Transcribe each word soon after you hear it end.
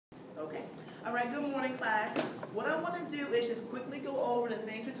All right, good morning, class. What I want to do is just quickly go over the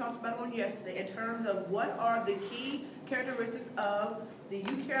things we talked about on yesterday in terms of what are the key characteristics of the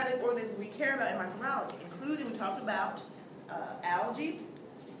eukaryotic organisms we care about in microbiology, including we talked about algae,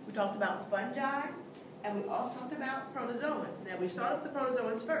 we talked about fungi, and we also talked about protozoans. Now, we started with the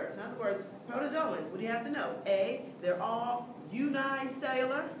protozoans first. In other words, protozoans, what do you have to know? A, they're all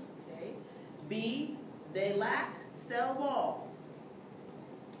unicellular. Okay. B, they lack cell walls.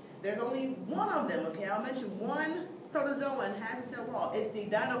 There's only one of them, okay? I'll mention one protozoan has a cell wall. It's the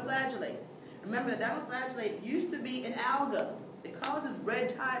dinoflagellate. Remember, the dinoflagellate used to be an alga. It causes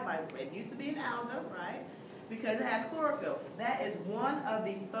red tide, by the way. It used to be an alga, right? Because it has chlorophyll. That is one of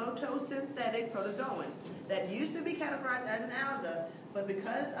the photosynthetic protozoans that used to be categorized as an alga, but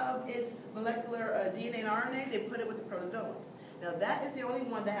because of its molecular DNA and RNA, they put it with the protozoans. Now, that is the only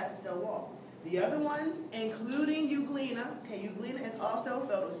one that has a cell wall. The other ones, including Euglena, okay, Euglena is also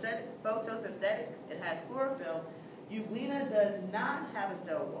photosynthetic. It has chlorophyll. Euglena does not have a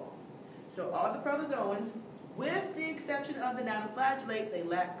cell wall. So all the protozoans, with the exception of the dinoflagellate, they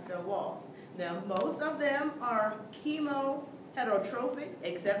lack cell walls. Now, most of them are chemoheterotrophic,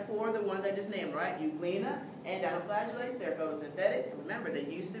 except for the ones I just named, right? Euglena and dinoflagellates, they're photosynthetic. Remember, they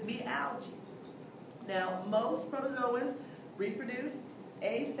used to be algae. Now, most protozoans reproduce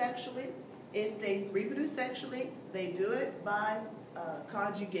asexually. If they reproduce sexually, they do it by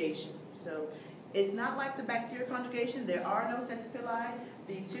conjugation. So it's not like the bacterial conjugation. There are no sexapilli.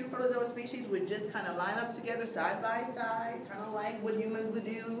 The two protozoan species would just kind of line up together side by side, kind of like what humans would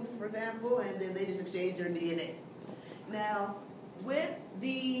do, for example, and then they just exchange their DNA. Now, with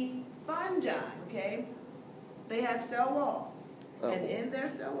the fungi, okay, they have cell walls. And in their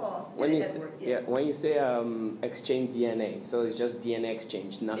cell walls, when you say exchange DNA, so it's just DNA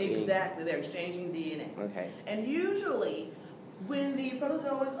exchange, nothing. Exactly, they're exchanging DNA. Okay. And usually, when the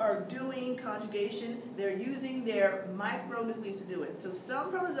protozoans are doing conjugation, they're using their micronucleus to do it. So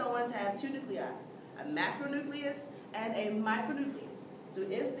some protozoans have two nuclei, a macronucleus and a micronucleus. So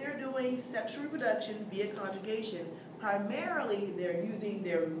if they're doing sexual reproduction via conjugation, primarily they're using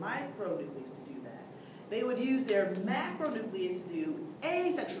their micronucleus to do that. They would use their macronucleus to do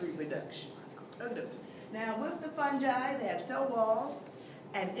asexual reproduction. Okay. Now, with the fungi, they have cell walls,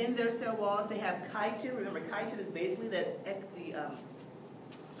 and in their cell walls, they have chitin. Remember, chitin is basically the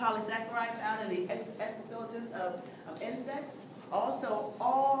polysaccharide found in the exoskeletons of insects. Also,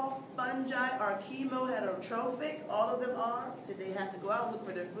 all fungi are chemoheterotrophic. All of them are. So they have to go out and look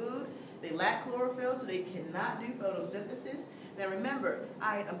for their food. They lack chlorophyll, so they cannot do photosynthesis. Now remember,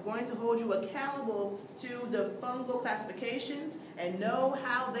 I am going to hold you accountable to the fungal classifications and know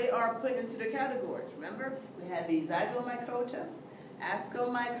how they are put into their categories. Remember, we have the Zygomycota,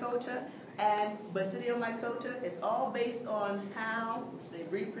 Ascomycota, and Basidiomycota. It's all based on how they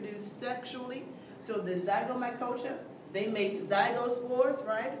reproduce sexually. So the Zygomycota, they make zygospores,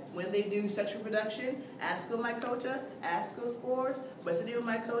 right, when they do sexual reproduction. Ascomycota, ascospores.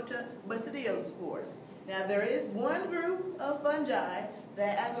 Basidiomycota, basidiospores. Now, there is one group of fungi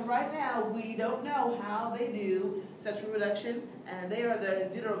that, as of right now, we don't know how they do sexual reproduction, and they are the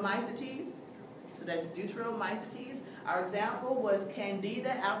Deuteromycetes. So that's Deuteromycetes. Our example was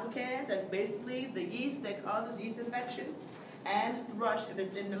Candida albicans. That's basically the yeast that causes yeast infections, and thrush if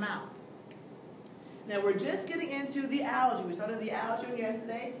it's in the mouth. Now, we're just getting into the algae. We started the algae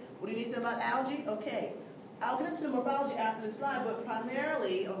yesterday. What do you need to know about algae? Okay. I'll get into the morphology after the slide, but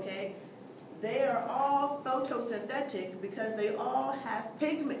primarily, okay, they are all photosynthetic because they all have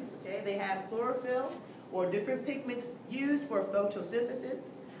pigments, okay? They have chlorophyll or different pigments used for photosynthesis.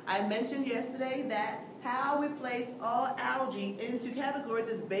 I mentioned yesterday that how we place all algae into categories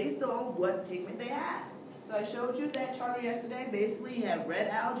is based on what pigment they have. So I showed you that chart yesterday. Basically, you have red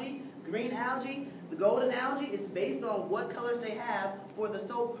algae, green algae. The golden algae is based on what colors they have for the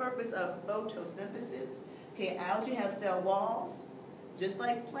sole purpose of photosynthesis. Okay, algae have cell walls, just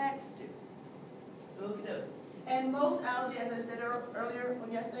like plants do. Okay. And most algae, as I said earlier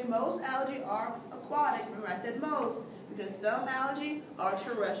yesterday, most algae are aquatic. Remember, I said most because some algae are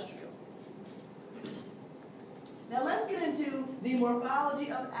terrestrial. Now let's get into the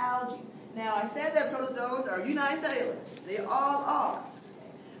morphology of algae. Now I said that protozoans are unicellular. They all are.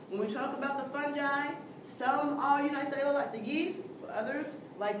 When we talk about the fungi, some are unicellular like the yeast, others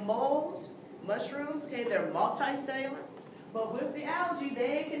like molds, mushrooms, okay, they're multicellular. But with the algae,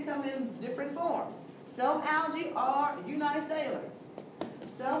 they can come in different forms. Some algae are unicellular.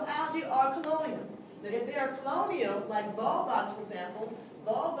 Some algae are colonial. Now, if they are colonial, like bulbox, for example,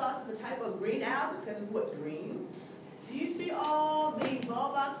 bulbox is a type of green algae because it's what, green? Do you see all the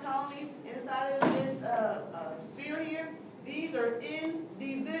bulbox colonies inside of this sphere here? These are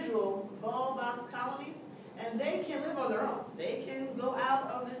individual bulbox And they can live on their own. They can go out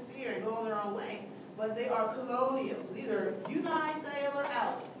of the sphere and go on their own way. But they are colonial. So these are unicellular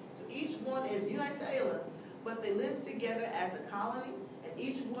algae. So each one is unicellular, but they live together as a colony, and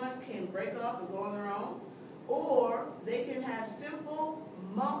each one can break off and go on their own. Or they can have simple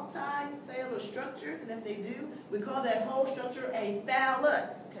multicellular structures, and if they do, we call that whole structure a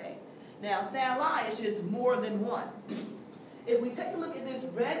thallus. Okay? Now, thalli is just more than one. If we take a look at this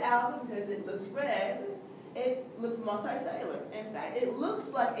red alga, because it looks red, it looks multicellular. In fact, it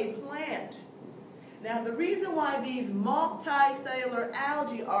looks like a plant. Now, the reason why these multicellular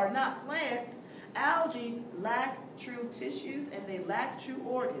algae are not plants, algae lack true tissues and they lack true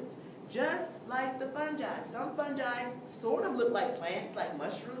organs, just like the fungi. Some fungi sort of look like plants, like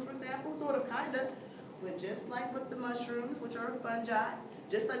mushrooms, for example, sort of, kind of. But just like with the mushrooms, which are fungi,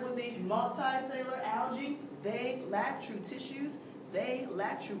 just like with these multicellular algae, they lack true tissues, they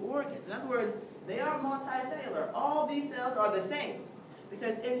lack true organs. In other words, they are multicellular. All these cells are the same,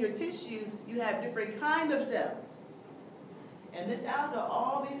 because in your tissues, you have different kind of cells. And this alga,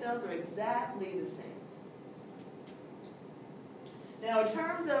 all these cells are exactly the same. Now, in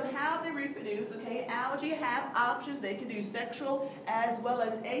terms of how they reproduce, okay, algae have options. They can do sexual as well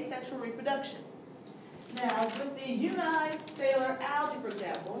as asexual reproduction. Now, with the unicellular algae, for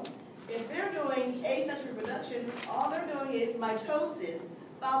example, if they're doing asexual reproduction, all they're doing is mitosis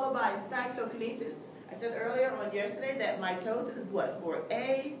followed by cytokinesis. I said earlier on yesterday that mitosis is what? For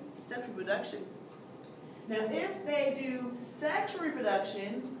asexual reproduction. Now, if they do sexual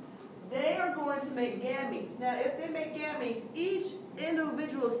reproduction, they are going to make gametes. Now, if they make gametes, each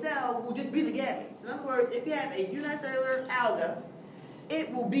individual cell will just be the gametes. In other words, if you have a unicellular alga,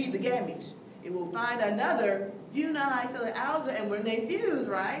 it will be the gamete. It will find another unicellular alga, and when they fuse,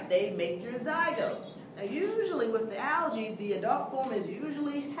 right, they make your zygote. Now, usually with the algae, the adult form is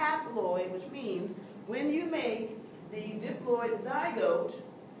usually haploid, which means when you make the diploid zygote,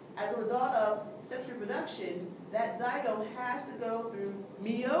 as a result of sexual reproduction, that zygote has to go through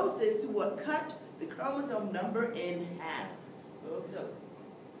meiosis to what? Cut the chromosome number in half. Okay.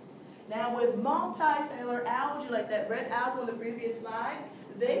 Now, with multicellular algae, like that red alga on the previous slide,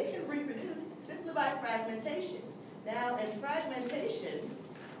 they can reproduce simply by fragmentation. Now, in fragmentation,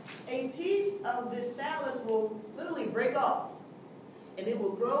 a piece of this thallus will literally break off, and it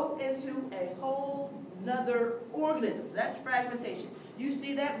will grow into a whole nother organism. So that's fragmentation. You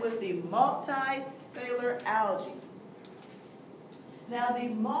see that with the multicellular algae. Now, the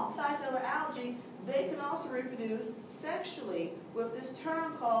multicellular algae, they can also reproduce sexually with this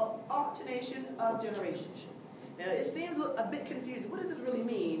term called alternation of generations. Now, it seems a bit confusing. What does this really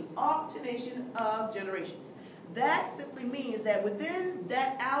mean, alternation of generations? That simply means that within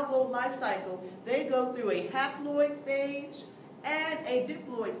that algal life cycle, they go through a haploid stage and a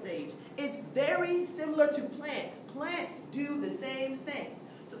diploid stage. It's very similar to plants. Plants do the same thing.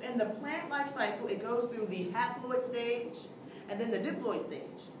 So in the plant life cycle, it goes through the haploid stage and then the diploid stage.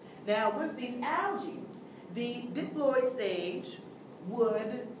 Now, with these algae, the diploid stage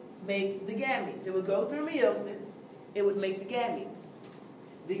would make the gametes. It would go through meiosis. It would make the gametes.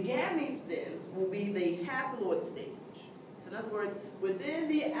 The gametes then will be the haploid stage. So in other words, within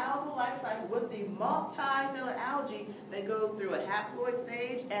the algal life cycle, with the multicellular algae, they go through a haploid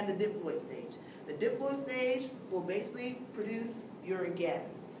stage and the diploid stage. The diploid stage will basically produce your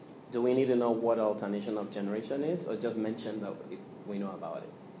gametes. Do we need to know what alternation of generation is, or just mention that we know about it?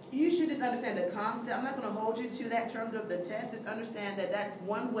 You should just understand the concept. I'm not going to hold you to that in terms of the test. Just understand that that's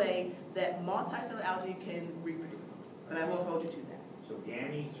one way that multicellular algae can reproduce. But I won't hold you to that. So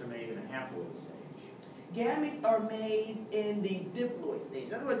gametes are made in a haploid stage. Gametes are made in the diploid stage.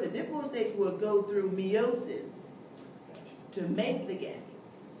 In other words, the diploid stage will go through meiosis to make the gametes.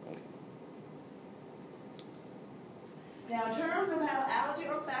 Now, in terms of how algae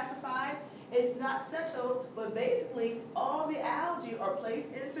are classified, it's not settled, but basically all the algae are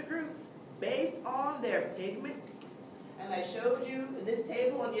placed into groups based on their pigments. And I showed you this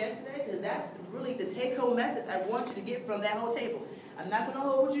table on yesterday because that's really the take-home message I want you to get from that whole table. I'm not going to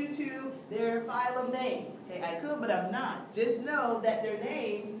hold you to their phylum names. Okay, I could, but I'm not. Just know that their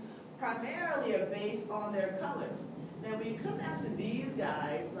names primarily are based on their colors. Now, when you come down to these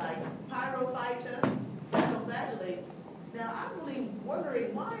guys, like Pyrophyta, dinoflagellates, now I'm really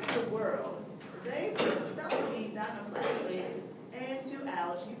wondering why in the world they put some of these dinoflagellates into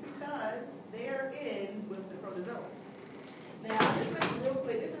algae, because they're in with the protozoans. Now, just make it real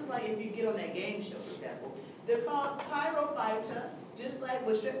quick. This is like if you get on that game show, for example. They're called Pyrophyta, just like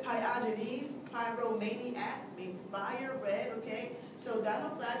with strep pyogenes. Pyromaniac means fire, red, okay? So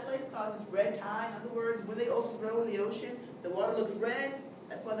dinoflagellates causes red tide. In other words, when they overgrow in the ocean, the water looks red.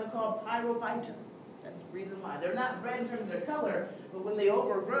 That's why they're called Pyrophyta. That's the reason why. They're not red in terms of their color, but when they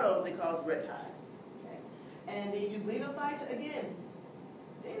overgrow, they cause red tide. Okay? And the euglenophite, again,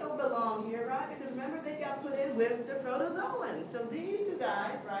 they don't belong here, right? Because remember, they got put in with the protozoans. So these two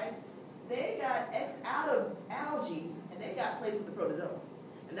guys, right, they got X out of algae, and they got placed with the protozoans.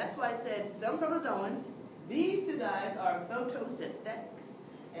 And that's why I said some protozoans, these two guys are photosynthetic.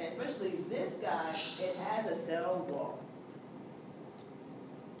 And especially this guy, it has a cell wall.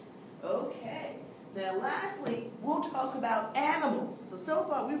 Okay. Now lastly, we'll talk about animals. So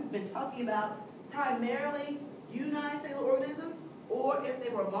far we've been talking about primarily unicellular organisms, or if they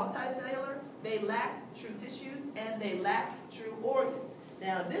were multicellular, they lack true tissues and they lack true organs.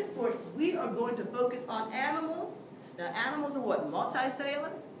 Now at this point, we are going to focus on animals. Now animals are what?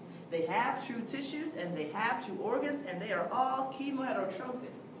 Multicellular. They have true tissues and they have true organs, and they are all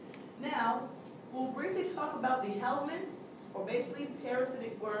chemoheterotrophic. Now, we'll briefly talk about the helminths, or basically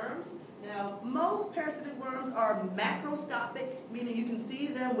parasitic worms. Now, most parasitic worms are macroscopic, meaning you can see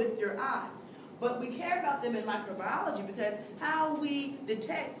them with your eye. But we care about them in microbiology because how we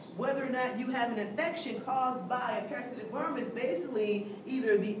detect whether or not you have an infection caused by a parasitic worm is basically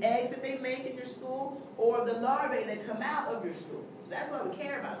either the eggs that they make in your stool or the larvae that come out of your stool. So that's what we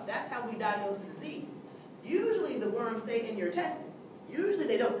care about. That's how we diagnose the disease. Usually the worms stay in your intestine. Usually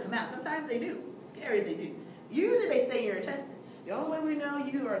they don't come out. Sometimes they do. It's scary if they do. Usually they stay in your intestine. The only way we know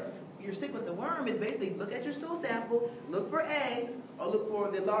you're sick with the worm is basically look at your stool sample, look for eggs, or look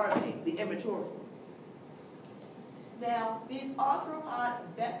for the larvae, the immature forms. Now, these arthropod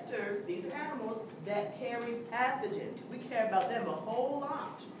vectors, these are animals that carry pathogens. We care about them a whole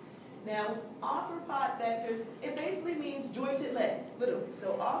lot. Now, arthropod vectors, it basically means jointed leg, literally.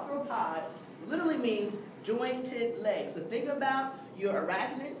 So arthropod literally means jointed leg. So think about your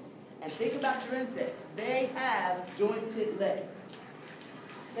arachnids and think about your insects. They have jointed legs.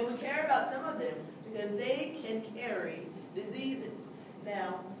 And we care about some of them because they can carry diseases.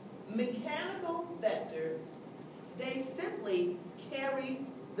 Now, mechanical vectors, they simply carry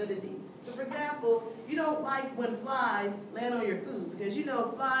the disease. So for example, you don't like when flies land on your food because you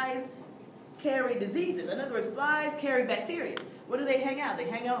know flies carry diseases. In other words, flies carry bacteria. Where do they hang out? They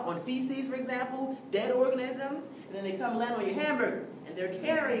hang out on feces, for example, dead organisms, and then they come land on your hamburger. And they're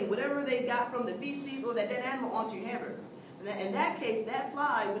carrying whatever they got from the feces or that dead animal onto your hamburger. In that case, that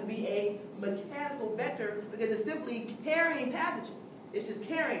fly would be a mechanical vector because it's simply carrying pathogens. It's just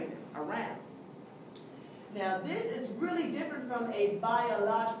carrying them around. Now, this is really different from a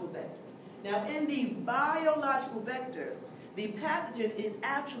biological vector. Now, in the biological vector, the pathogen is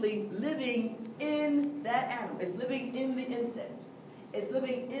actually living in that animal. It's living in the insect. It's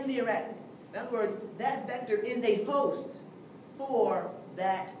living in the arachnid. In other words, that vector is a host for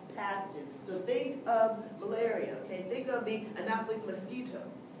that pathogen. So think of malaria, okay? Think of the Anopheles mosquito.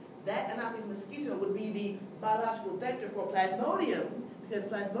 That Anopheles mosquito would be the biological vector for Plasmodium because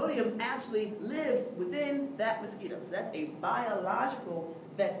Plasmodium actually lives within that mosquito. So that's a biological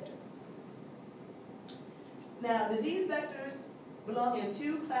vector. Now, disease vectors belong in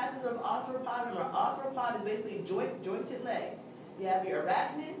two classes of arthropod. Remember, arthropod is basically jointed leg. You have your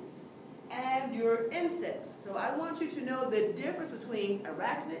arachnids and your insects. So I want you to know the difference between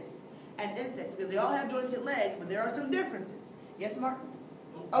arachnids and insects because they all have jointed legs, but there are some differences. Yes, Mark?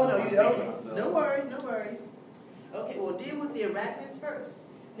 Oh, no, you don't. Okay. No worries, no worries. Okay, we'll deal with the arachnids first.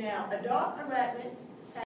 Now, adult arachnids,